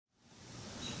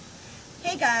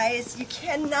guys, you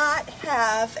cannot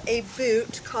have a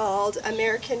boot called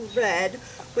American Red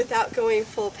without going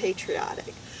full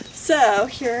patriotic. So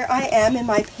here I am in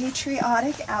my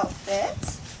patriotic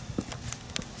outfit,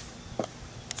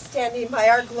 standing by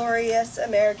our glorious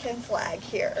American flag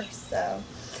here. So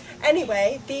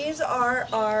anyway, these are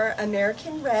our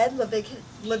American Red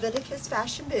Leviticus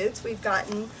fashion boots. We've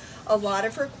gotten a lot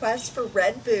of requests for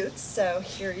red boots, so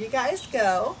here you guys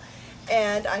go.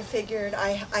 And I figured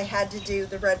I had to do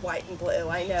the red, white, and blue.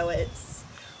 I know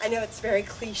it's very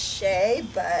cliche,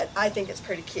 but I think it's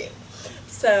pretty cute.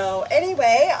 So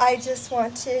anyway, I just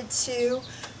wanted to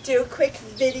do a quick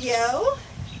video.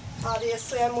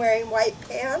 Obviously, I'm wearing white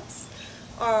pants,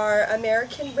 our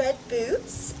American Red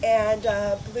boots, and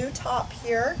a blue top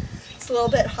here. It's a little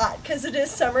bit hot because it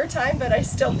is summertime, but I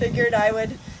still figured I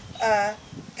would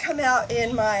come out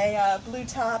in my blue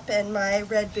top and my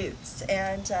red boots,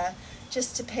 and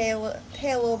just to pay a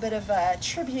little bit of a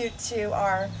tribute to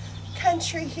our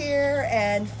country here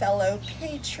and fellow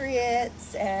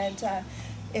patriots. And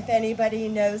if anybody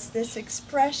knows this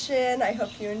expression, I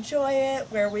hope you enjoy it.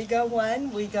 Where we go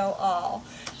one, we go all.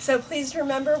 So please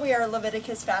remember, we are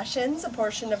Leviticus Fashions. A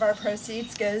portion of our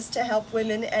proceeds goes to help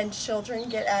women and children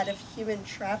get out of human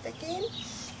trafficking.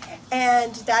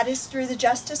 And that is through the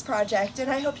Justice Project.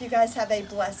 And I hope you guys have a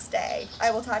blessed day.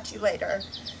 I will talk to you later.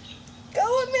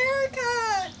 Go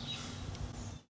America!